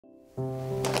Michael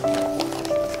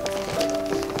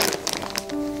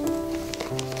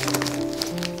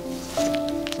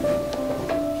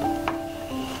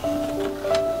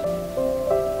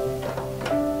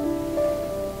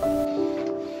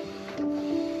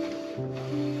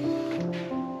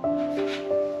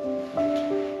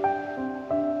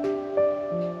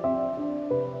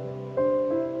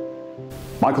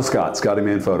Scott,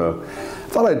 scottm Photo. I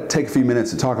thought I'd take a few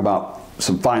minutes to talk about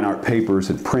some fine art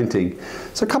papers and printing.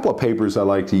 So a couple of papers I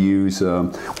like to use.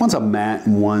 One's a matte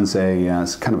and one's a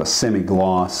kind of a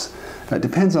semi-gloss. It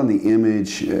depends on the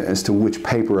image as to which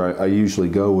paper I usually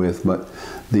go with, but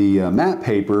the matte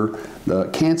paper, the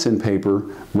Canson paper,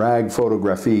 rag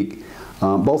Photographique,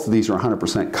 both of these are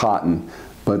 100% cotton.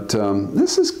 But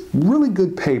this is really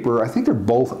good paper. I think they're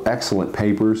both excellent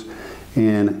papers.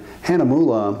 And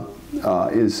Hahnemühle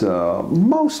is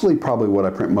mostly probably what I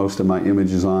print most of my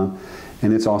images on,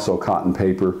 and it's also cotton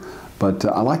paper. But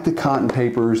I like the cotton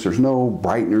papers. There's no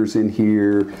brighteners in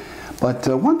here. But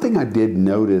one thing I did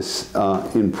notice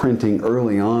in printing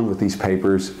early on with these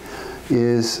papers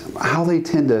is how they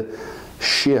tend to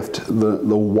shift.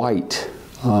 The white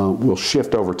will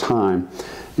shift over time,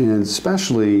 and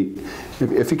especially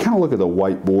if you kind of look at the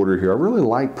white border here, I really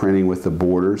like printing with the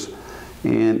borders.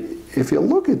 And if you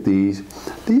look at these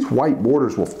white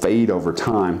borders will fade over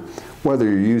time, whether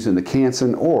you're using the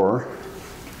Canson or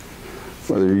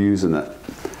whether you're using the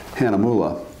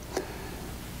Hahnemühle.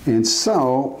 And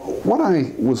so what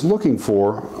I was looking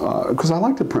for, because I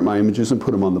like to print my images and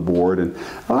put them on the board, and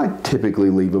I typically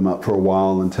leave them up for a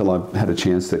while until I've had a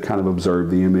chance to kind of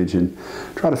observe the image and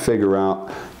try to figure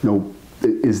out, you know,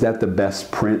 is that the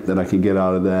best print that I can get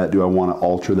out of that? Do I want to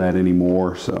alter that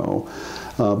anymore? So,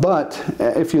 but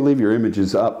if you leave your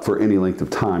images up for any length of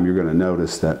time, you're going to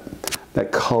notice that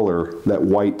that color, that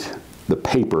white, the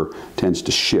paper tends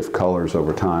to shift colors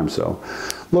over time. So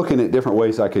looking at different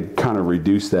ways I could kind of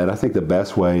reduce that, I think the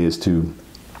best way is to,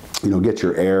 you know, get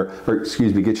your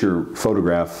get your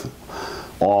photograph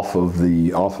off of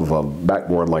a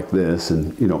backboard like this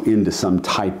and, you know, into some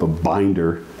type of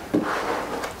binder.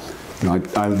 You know,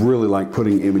 I really like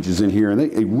putting images in here, and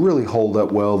they really hold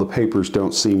up well. The papers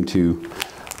don't seem to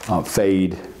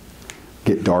fade,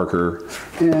 get darker,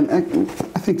 and I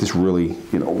think this really,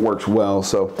 you know, works well.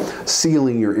 So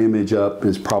sealing your image up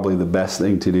is probably the best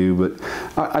thing to do, but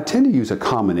I tend to use a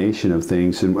combination of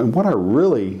things, and what I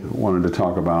really wanted to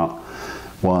talk about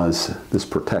was this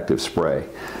protective spray.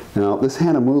 Now, this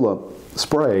Hahnemühle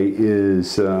spray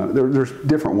is, there's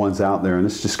different ones out there, and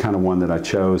this is just kind of one that I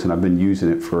chose, and I've been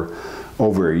using it for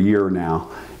over a year now.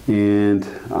 And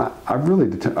I'm going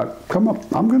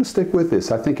to stick with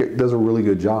this. I think it does a really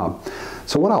good job.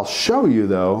 So what I'll show you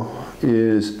though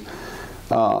is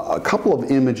a couple of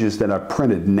images that I've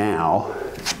printed now,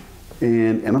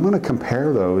 and I'm going to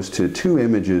compare those to two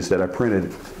images that I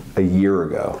printed a year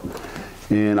ago.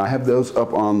 And I have those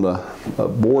up on the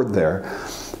board there.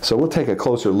 So we'll take a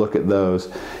closer look at those,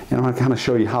 and I'm going to kind of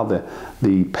show you how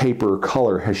the paper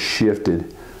color has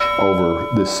shifted over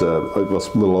this a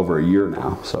little over a year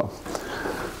now. So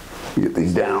get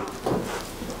these down.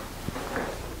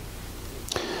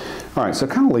 All right, so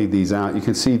kind of leave these out. You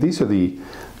can see these are the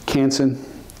Canson.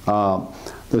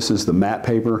 This is the matte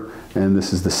paper, and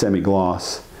this is the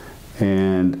semi-gloss.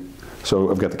 And so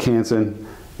I've got the Canson,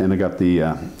 and I got the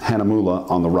Hahnemühle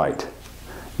on the right.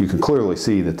 You can clearly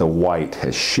see that the white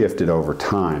has shifted over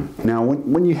time. Now,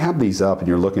 when you have these up and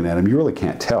you're looking at them, you really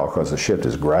can't tell because the shift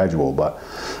is gradual, but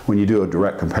when you do a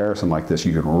direct comparison like this,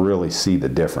 you can really see the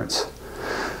difference.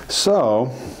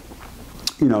 So,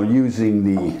 you know, using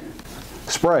the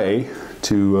spray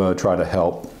to try to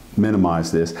help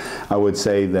minimize this, I would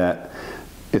say that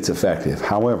it's effective.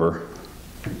 However,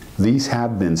 these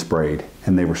have been sprayed,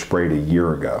 and they were sprayed a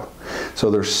year ago.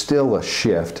 So there's still a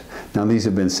shift. Now, these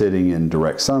have been sitting in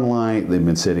direct sunlight. They've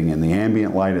been sitting in the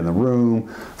ambient light in the room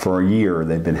for a year.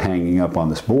 They've been hanging up on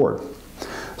this board.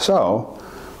 So,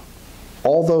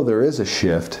 although there is a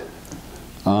shift,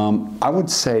 I would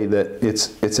say that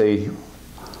it's a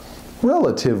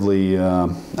relatively,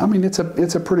 I mean, it's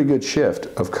a pretty good shift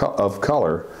of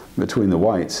color between the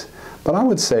whites. But I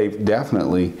would say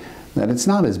definitely that it's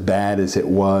not as bad as it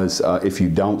was if you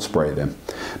don't spray them.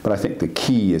 But I think the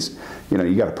key is, you know,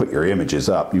 you got to put your images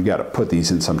up. You've got to put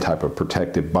these in some type of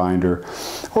protective binder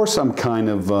or some kind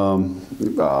of, I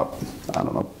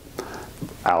don't know,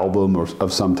 album or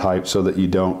of some type, so that you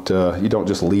don't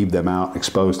just leave them out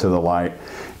exposed to the light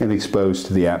and exposed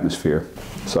to the atmosphere.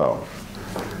 So,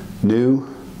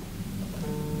 new,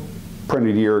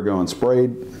 printed a year ago and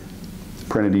sprayed,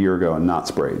 printed a year ago and not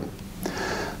sprayed.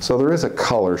 So there is a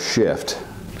color shift.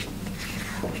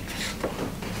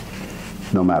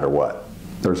 no matter what.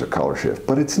 There's a color shift,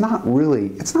 but it's not really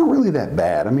that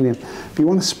bad. I mean, if you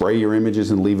want to spray your images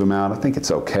and leave them out, I think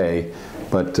it's okay,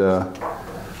 but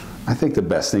I think the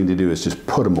best thing to do is just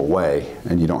put them away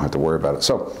and you don't have to worry about it.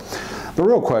 So the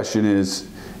real question is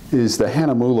the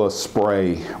Hahnemühle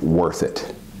spray worth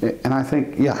it? And I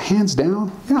think, yeah, hands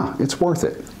down, yeah, it's worth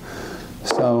it.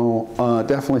 So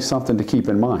definitely something to keep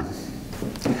in mind.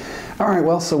 All right,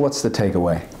 well, so what's the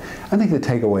takeaway? I think the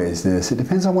takeaway is this: it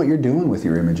depends on what you're doing with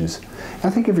your images. I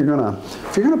think if you're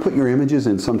gonna put your images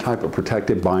in some type of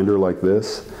protected binder like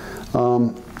this,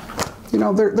 you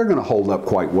know, they're gonna hold up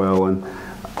quite well. And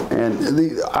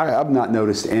I've not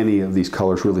noticed any of these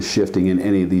colors really shifting in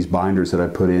any of these binders that I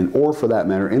put in, or for that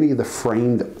matter, any of the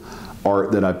framed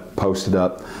art that I posted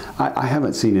up. I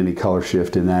haven't seen any color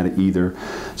shift in that either.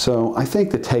 So I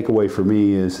think the takeaway for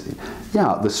me is,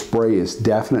 yeah, the spray is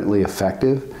definitely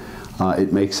effective.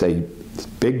 It makes a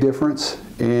big difference,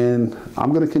 and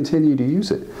I'm going to continue to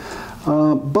use it.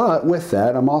 But with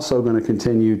that, I'm also going to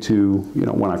continue to, you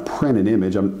know, when I print an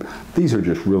image, these are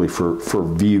just really for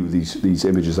view, these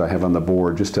images I have on the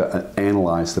board, just to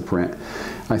analyze the print.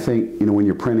 I think, you know, when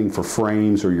you're printing for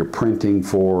frames or you're printing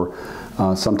for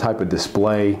some type of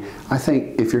display, I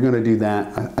think if you're going to do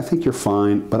that, I think you're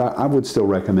fine, but I would still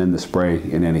recommend the spray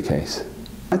in any case.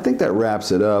 I think that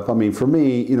wraps it up. I mean, for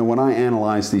me, you know, when I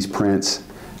analyze these prints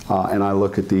and I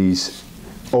look at these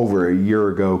over a year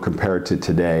ago compared to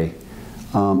today,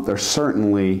 there's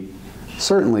certainly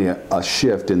a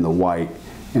shift in the white,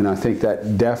 and I think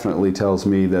that definitely tells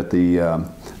me that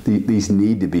these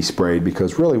need to be sprayed,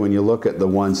 because really when you look at the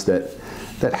ones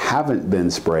that haven't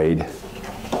been sprayed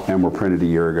and were printed a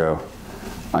year ago,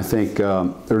 I think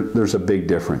there's a big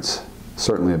difference,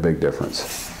 certainly a big difference.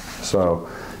 So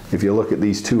if you look at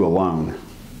these two alone,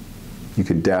 you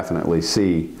can definitely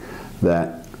see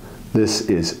that this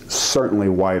is certainly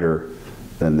whiter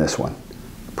than this one.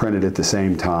 Printed at the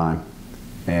same time,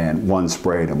 and one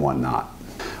sprayed and one not.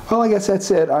 Well, I guess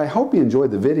that's it. I hope you enjoyed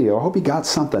the video. I hope you got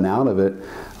something out of it.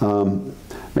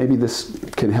 Maybe this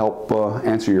can help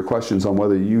answer your questions on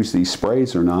whether you use these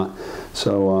sprays or not.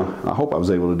 So I hope I was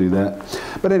able to do that.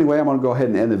 But anyway, I'm going to go ahead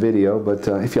and end the video. But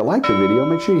if you like the video,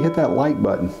 make sure you hit that like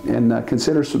button and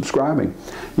consider subscribing.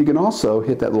 You can also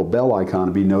hit that little bell icon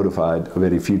to be notified of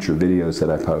any future videos that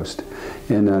I post.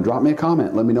 And drop me a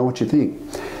comment. Let me know what you think.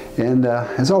 And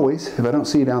as always, if I don't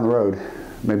see you down the road,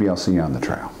 maybe I'll see you on the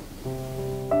trail.